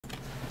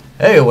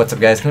Hey, what's up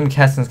guys? I'm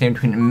casting this game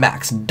between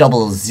Max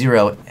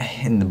 00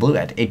 in the blue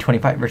at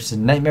 8:25 versus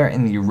Nightmare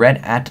in the red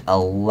at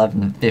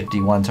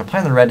 11:51. So our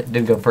player in the red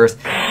did go first.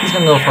 He's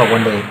going to go for a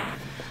 1 day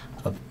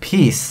of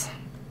peace.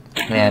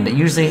 And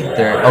usually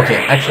they're...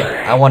 Okay, actually,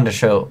 I wanted to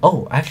show...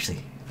 Oh,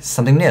 actually,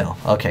 something new.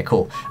 Okay,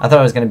 cool. I thought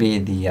it was going to be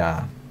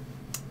the...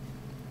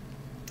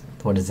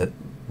 what is it?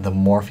 The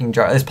morphing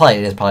jar. It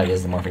probably is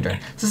the morphing jar.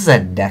 This is a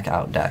deck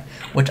out deck,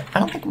 which I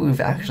don't think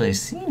we've actually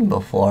seen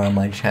before on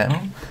my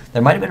channel.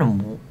 There might have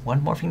been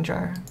one morphing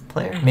jar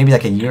player, maybe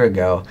like a year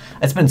ago.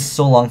 It's been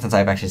so long since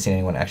I've actually seen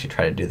anyone actually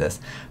try to do this.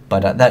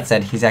 But that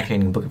said, he's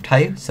activating Book of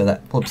Tayu, so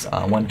that flips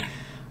one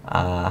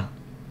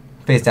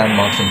face down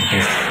monster into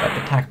face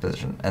up attack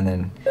position, and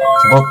then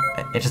so both.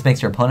 It just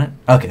makes your opponent.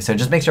 Okay, so it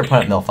just makes your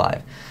opponent mill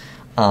 5.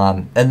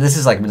 And this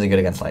is like really good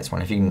against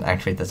Lightsworn. If you can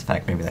activate this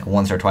effect maybe like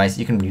once or twice,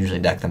 you can usually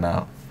deck them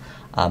out.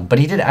 But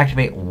he did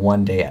activate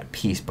 1 day at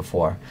peace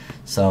before,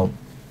 so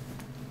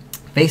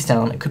face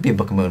down, it could be a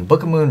Book of Moon.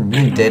 Book of Moon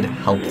really did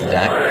help the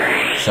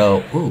deck.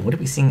 So, ooh, what are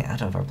we seeing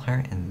out of our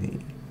player in the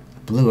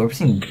blue? Are we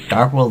seeing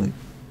Darkworld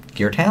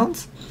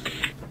Geartowns?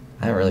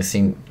 I haven't really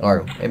seen,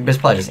 or it's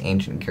probably just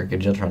Ancient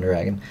Geartown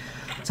Dragon.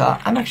 So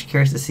I'm actually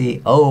curious to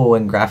see. Oh,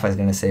 and Graphite's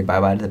going to say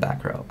bye-bye to the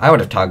back row. I would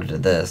have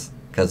targeted this,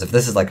 because if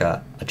this is like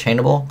a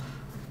chainable,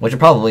 which it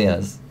probably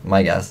is,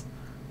 my guess.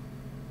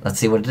 Let's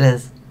see what it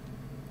is.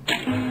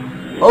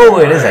 Oh,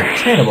 it is a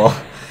chainable.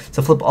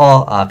 So flip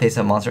all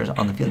face-up monsters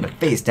on the field in a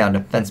face-down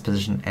defense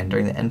position, and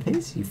during the end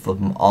phase, you flip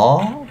them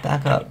all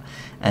back up,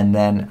 and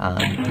then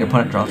your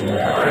opponent draws 1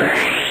 card for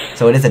each.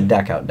 So it is a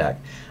deck-out deck.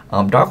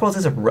 Darkworld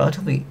is a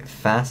relatively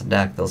fast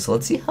deck, though, so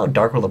let's see how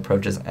Darkworld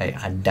approaches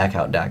a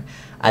deck-out deck.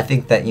 I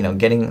think that, you know,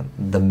 getting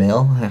the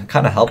mill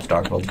kind of helps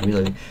Darkworld,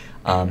 really,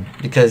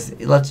 because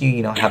it lets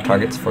you, have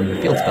targets for your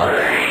field spell.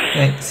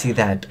 You can see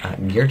that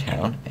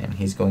Geartown, and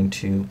he's going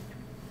to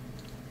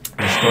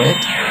destroy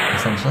it,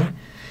 essentially.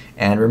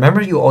 And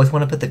remember, you always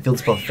want to put the field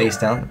spell face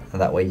down,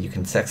 that way you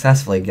can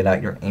successfully get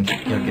out your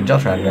Ancient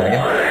Geartown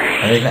Dragon.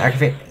 And then he's going to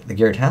activate the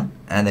Geartown,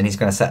 and then he's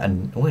going to set a...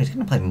 Oh, he's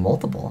going to play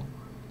multiple.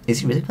 Is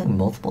he really playing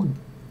multiple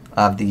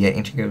of the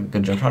Ancient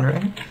Geartown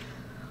Dragon?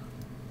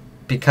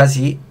 Because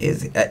he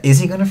is... is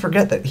he going to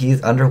forget that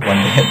he's under 1 day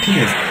at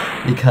peace?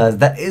 Because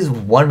that is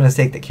one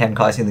mistake that can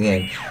cost you the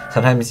game.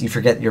 Sometimes you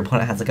forget your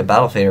opponent has like a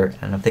Battle Fader,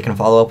 and if they can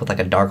follow up with like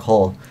a Dark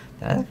Hole,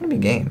 that's going to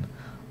be game.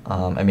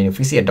 I mean, if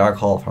we see a Dark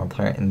Hole from a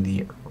player in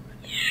the...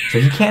 So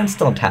he can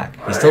still attack.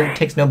 He still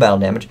takes no battle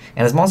damage,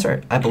 and his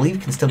monster, I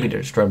believe, can still be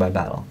destroyed by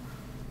battle.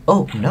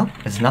 Oh, no,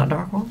 it's not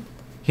Darkworld?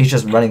 He's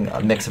just running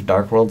a mix of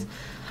Darkworlds.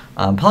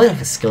 Probably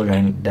like a skill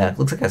drain deck.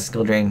 Looks like a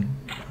skill drain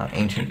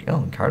ancient...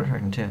 Oh, and card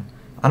dragon too.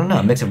 I don't know,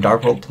 a mix of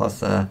Darkworld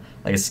plus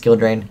like a skill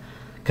drain.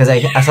 Because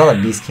I saw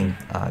that Beast King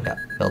got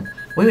built.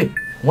 Wait,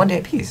 1 day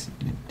at peace.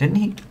 Didn't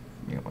he?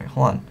 Wait,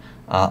 hold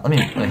on. Let me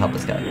help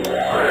this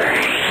guy.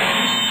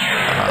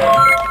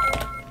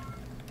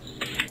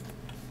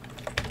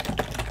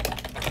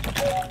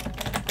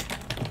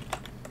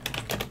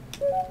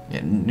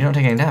 You don't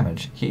take any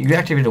damage. You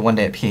activated 1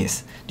 day at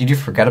peace. Did you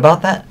forget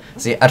about that?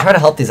 See, I try to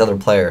help these other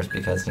players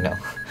because,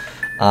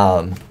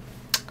 yeah,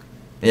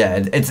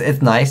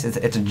 it's nice.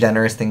 It's a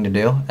generous thing to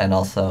do, and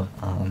also,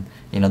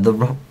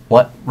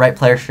 what right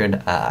player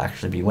should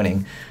actually be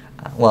winning.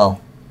 Well,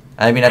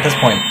 I mean, at this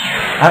point,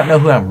 I don't know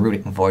who I'm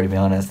rooting for, to be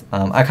honest.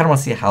 I kind of want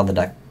to see how the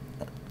deck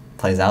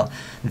plays out.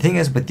 The thing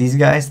is, with these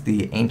guys,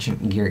 the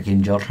Ancient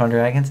Geartown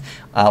Dragons,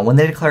 when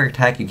they declare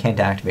attack, you can't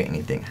activate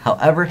anything.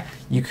 However,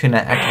 you can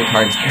activate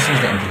cards as soon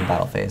as they enter the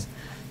battle phase.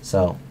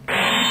 So,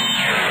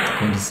 I'm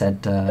going to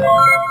set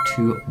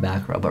 2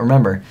 back row. But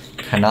remember,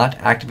 you cannot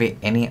activate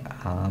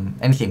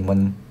anything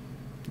when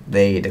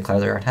they declare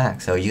their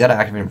attack. So you got to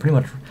activate them pretty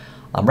much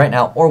right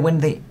now, or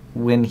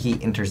when he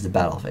enters the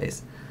battle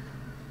phase.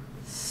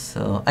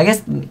 So I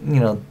guess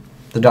the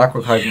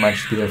Darkworld cards might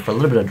just be there for a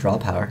little bit of draw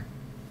power.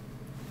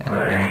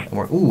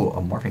 Ooh,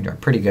 a morphing jar,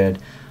 pretty good.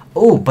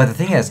 Oh, but the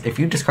thing is, if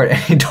you discard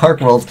any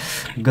Dark Worlds,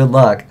 good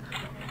luck.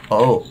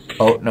 Oh,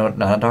 no,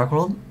 not a Dark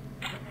World.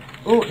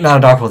 Oh, not a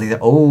Dark World either.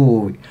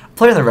 Oh,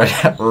 player in the red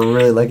got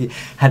really lucky.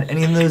 Had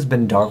any of those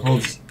been Dark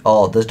Worlds,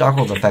 oh, those Dark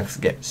Worlds effects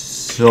get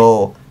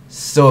so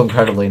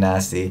incredibly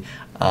nasty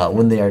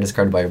when they are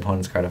discarded by your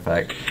opponent's card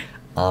effect.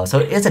 So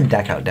it is a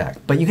deck out deck,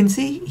 but you can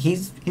see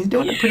he's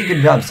doing a pretty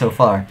good job so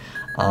far.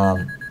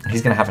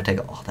 He's gonna have to take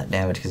all that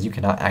damage because you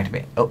cannot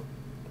activate. Oh,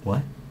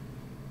 what?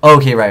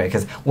 Okay, right,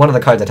 because one of the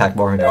cards attacked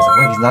Morphing Jar. I was like,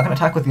 wait, he's not going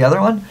to attack with the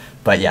other one?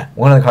 But yeah,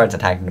 one of the cards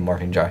attacked the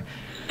Morphing Jar.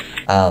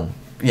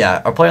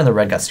 Yeah, our player in the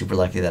red got super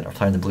lucky that our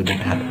player in the blue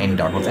didn't have any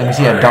Dark Worlds. And we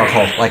see a Dark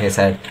Hole, like I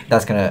said,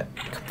 that's going to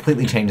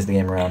completely change the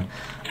game around.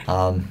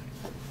 I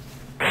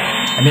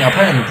mean, our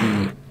player in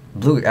the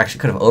blue actually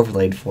could have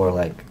overlaid for,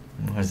 like,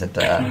 what is it,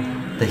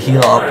 the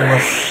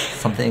Heliopolis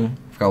something?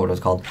 I forgot what it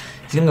was called.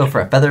 He's going to go for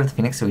a Feather of the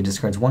Phoenix, so he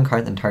discards 1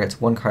 card, then targets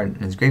 1 card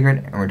in his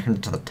graveyard, and returns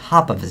it to the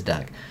top of his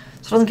deck.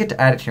 So it doesn't get to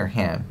add it to your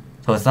hand.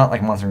 So it's not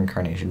like Monster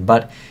Incarnation.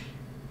 But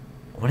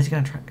what is he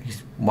going to try?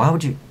 Why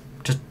would you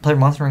just play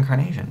Monster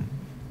Incarnation?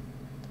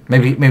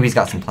 Maybe he's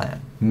got some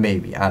plan.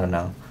 Maybe. I don't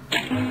know.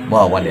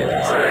 Well, one day at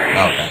least.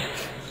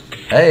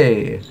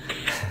 Okay. Hey!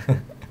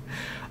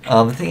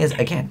 The thing is,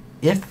 again,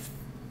 if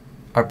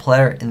our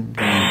player in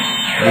the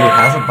lead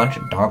has a bunch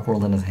of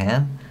Darkworld in his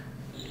hand,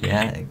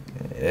 yeah,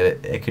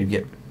 it could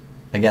get,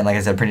 again, like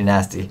I said, pretty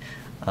nasty.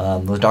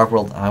 Those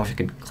Darkworld, I wish I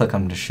could click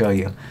on them to show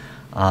you.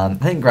 I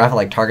think Graphic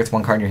like targets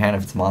one card in your hand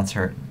if it's a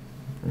monster.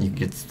 You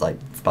could like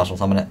special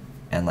summon it,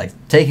 and like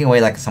taking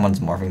away like someone's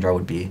morphing jar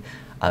would be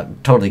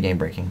totally game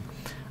breaking.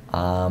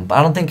 But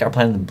I don't think our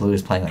player in the blue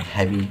is playing like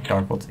heavy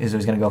Darkworlds. He's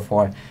going to go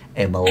for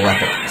a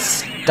Malefic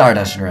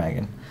Stardust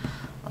Dragon.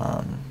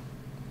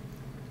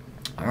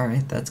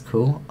 Alright, that's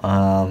cool.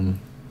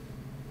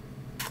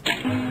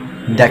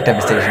 Deck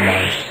Devastation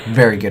Damage.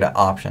 Very good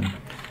option.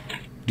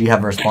 Do you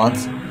have a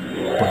response?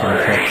 Book of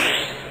Eclipse.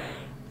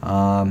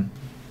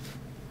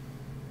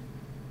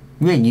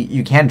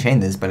 You can chain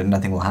this, but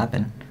nothing will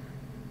happen.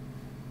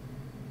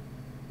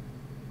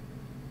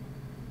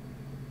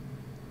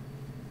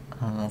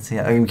 Let's see.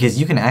 I mean, because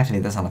you can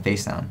activate this on a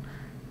face down.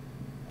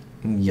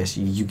 Yes,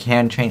 you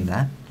can chain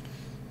that.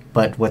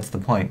 But what's the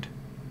point?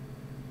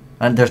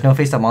 And there's no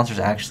face down monsters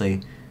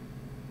actually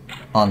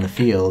on the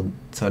field,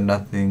 so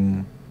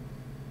nothing.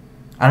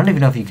 I don't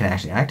even know if you can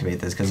actually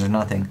activate this because there's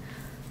nothing.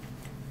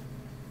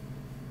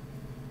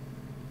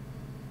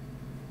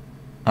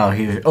 Oh,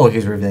 he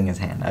was revealing his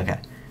hand. Okay,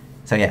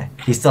 so yeah,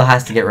 he still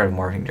has to get rid of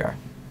Morphing Jar.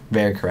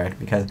 Very correct,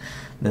 because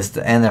this,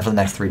 and then for the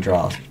next 3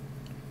 draws.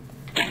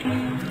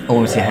 Oh,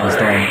 let me see Heavy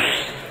Storm.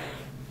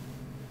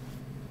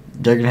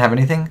 They're gonna have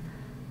anything?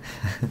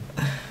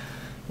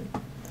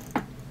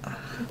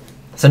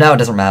 So now it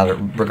doesn't matter,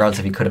 regardless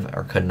if he could have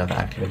or couldn't have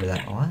activated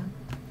that. What?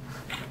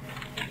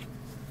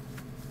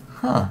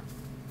 Huh.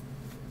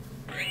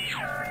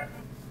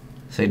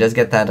 So he does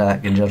get that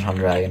Geartown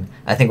Dragon.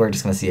 I think we're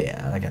just going to see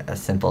like a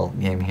simple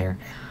game here.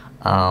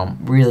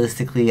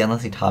 Realistically,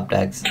 unless he top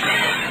decks.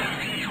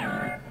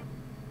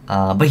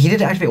 But he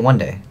did activate one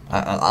day.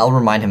 I'll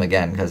remind him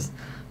again, because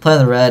playing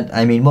the red,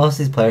 I mean, most of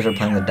these players are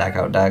playing the deck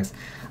out decks.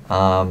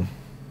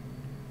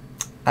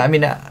 I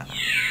mean,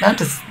 not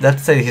to say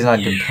that he's not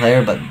a good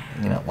player, but,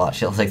 you know, watch,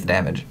 he'll take the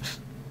damage.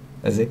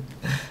 Is he?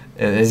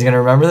 Is he going to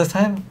remember this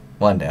time?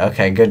 One day.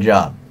 Okay, good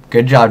job.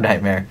 Good job,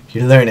 Nightmare.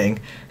 You're learning.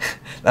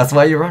 That's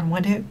why you run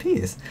one day at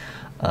peace.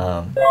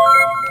 But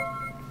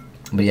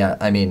yeah,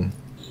 I mean,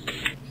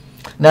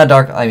 now the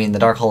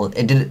Darkhold,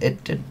 it did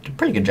a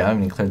pretty good job. I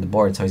mean, he cleared the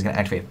board, so he's going to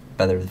activate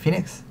Feather of the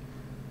Phoenix.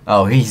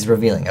 Oh, he's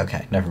revealing.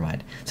 Okay, never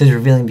mind. So he's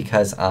revealing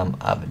because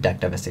of Deck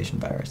Devastation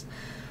Virus.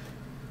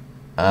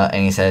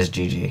 And he says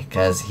GG,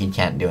 because he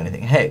can't do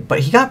anything. Hey, but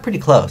he got pretty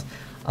close.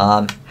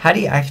 Had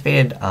he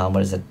activated,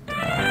 what is it,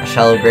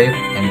 Shallow Grave,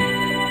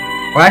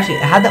 or actually,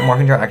 had that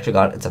Morphing Jar actually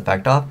got its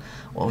effect off,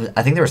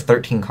 I think there was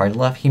 13 cards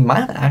left, he might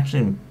have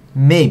actually,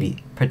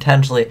 maybe,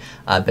 potentially,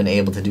 been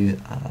able to do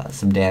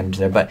some damage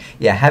there. But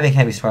yeah, having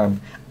Heavy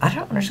Storm, I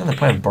don't understand the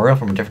point of Burrow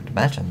from a different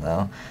dimension,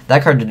 though.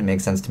 That card didn't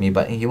make sense to me,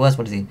 but he was,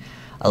 what is he,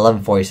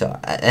 1140, so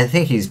I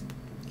think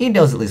he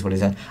knows at least what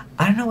he's doing.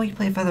 I don't know why you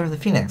play Feather of the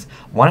Phoenix.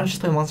 Why not just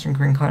play Monster and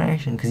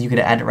Reincarnation? Because you could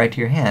add it right to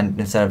your hand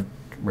instead of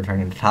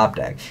returning to top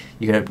deck.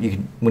 You could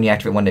when you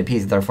activate one day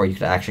piece, therefore you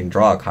could actually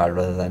draw a card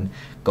rather than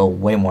go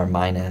way more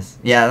minus.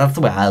 Yeah, that's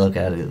the way I look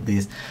at it, at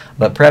least.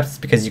 But perhaps it's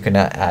because you could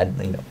not add,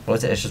 you know, what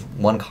was it? It's just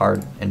one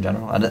card in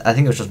general. I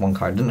think it was just one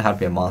card. It didn't have to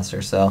be a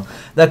monster, so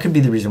that could be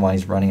the reason why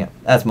he's running it.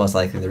 That's most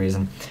likely the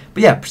reason.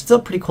 But yeah, still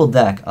pretty cool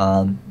deck.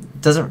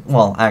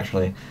 Well,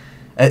 actually,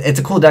 it's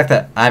a cool deck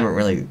that I haven't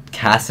really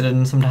casted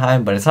in some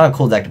time, but it's not a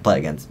cool deck to play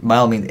against. By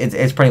all means,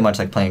 it's pretty much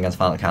like playing against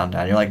Final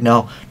Countdown. You're like,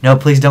 no,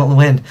 please don't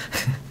win.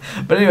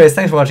 But anyways,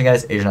 thanks for watching,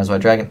 guys. Asian Eyes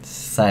White Dragon,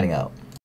 signing out.